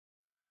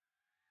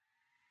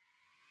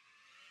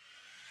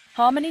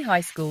Harmony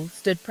High School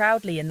stood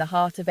proudly in the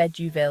heart of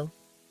Eduville.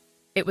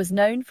 It was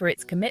known for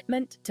its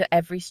commitment to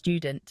every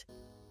student.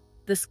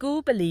 The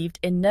school believed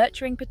in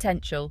nurturing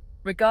potential,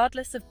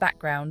 regardless of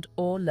background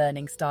or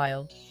learning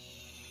style.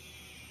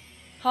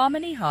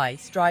 Harmony High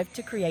strived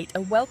to create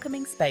a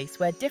welcoming space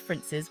where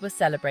differences were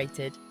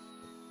celebrated.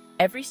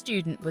 Every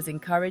student was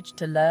encouraged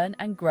to learn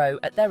and grow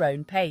at their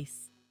own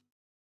pace.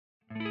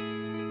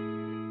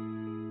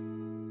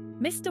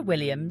 Mr.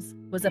 Williams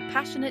was a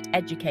passionate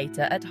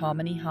educator at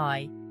Harmony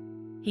High.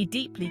 He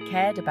deeply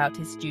cared about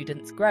his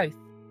students' growth.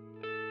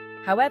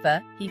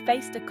 However, he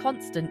faced a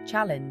constant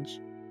challenge.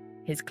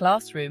 His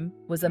classroom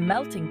was a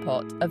melting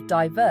pot of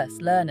diverse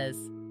learners.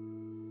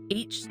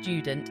 Each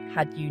student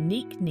had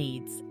unique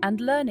needs and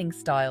learning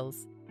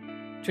styles.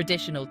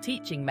 Traditional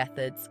teaching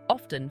methods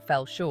often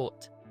fell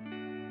short.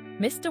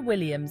 Mr.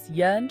 Williams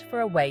yearned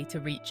for a way to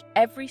reach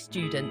every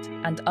student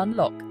and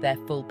unlock their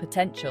full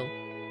potential.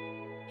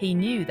 He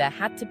knew there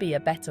had to be a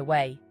better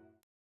way.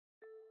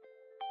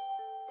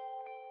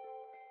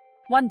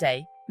 One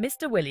day,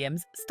 Mr.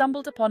 Williams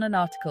stumbled upon an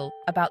article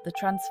about the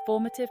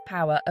transformative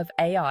power of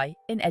AI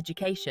in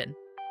education.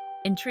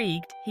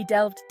 Intrigued, he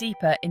delved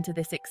deeper into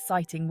this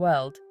exciting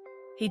world.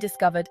 He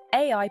discovered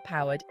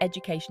AI-powered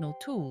educational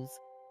tools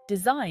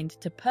designed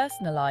to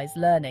personalize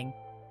learning.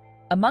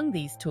 Among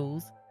these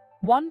tools,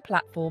 one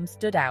platform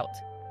stood out: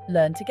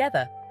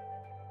 LearnTogether.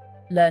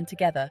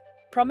 LearnTogether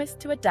promised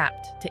to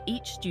adapt to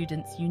each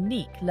student's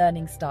unique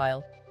learning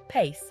style,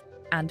 pace,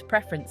 and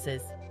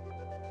preferences.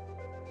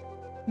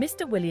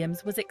 Mr.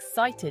 Williams was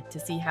excited to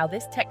see how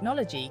this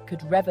technology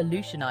could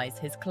revolutionize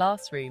his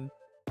classroom.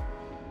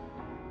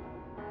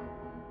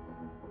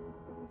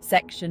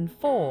 Section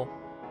 4.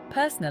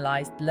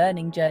 Personalized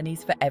learning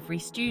journeys for every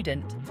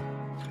student.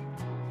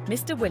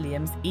 Mr.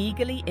 Williams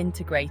eagerly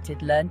integrated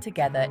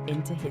LearnTogether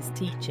into his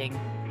teaching.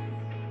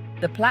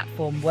 The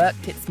platform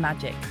worked its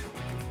magic.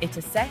 It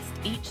assessed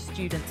each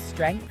student's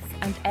strengths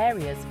and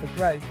areas for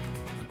growth.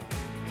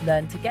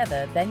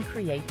 LearnTogether then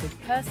created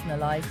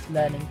personalized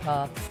learning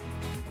paths.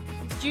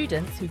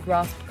 Students who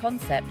grasped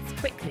concepts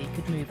quickly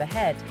could move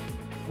ahead,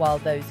 while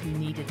those who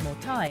needed more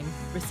time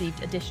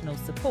received additional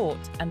support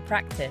and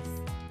practice.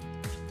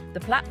 The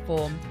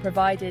platform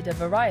provided a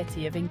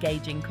variety of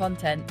engaging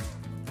content,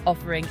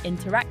 offering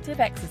interactive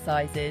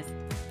exercises,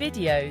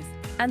 videos,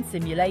 and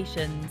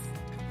simulations.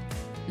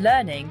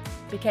 Learning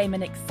became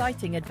an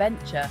exciting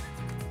adventure.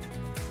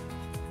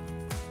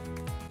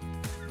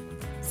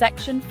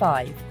 Section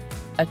 5.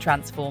 A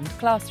transformed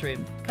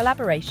classroom,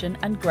 collaboration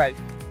and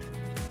growth.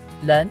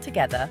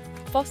 LearnTogether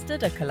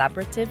fostered a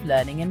collaborative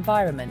learning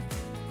environment.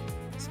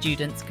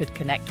 Students could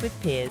connect with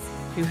peers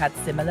who had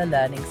similar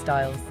learning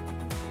styles.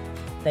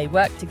 They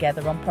worked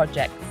together on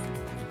projects,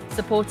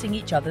 supporting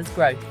each other's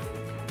growth.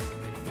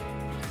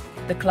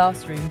 The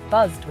classroom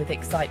buzzed with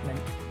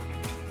excitement.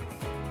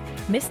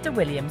 Mr.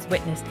 Williams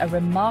witnessed a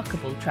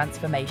remarkable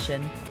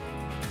transformation.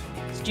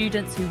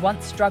 Students who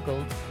once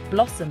struggled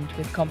blossomed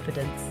with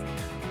confidence.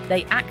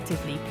 They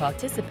actively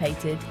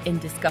participated in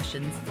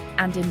discussions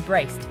and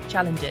embraced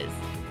challenges.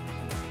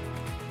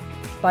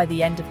 By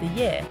the end of the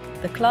year,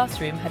 the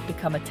classroom had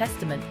become a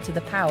testament to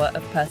the power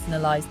of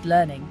personalized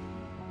learning.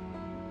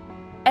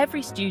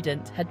 Every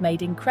student had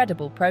made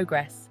incredible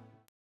progress.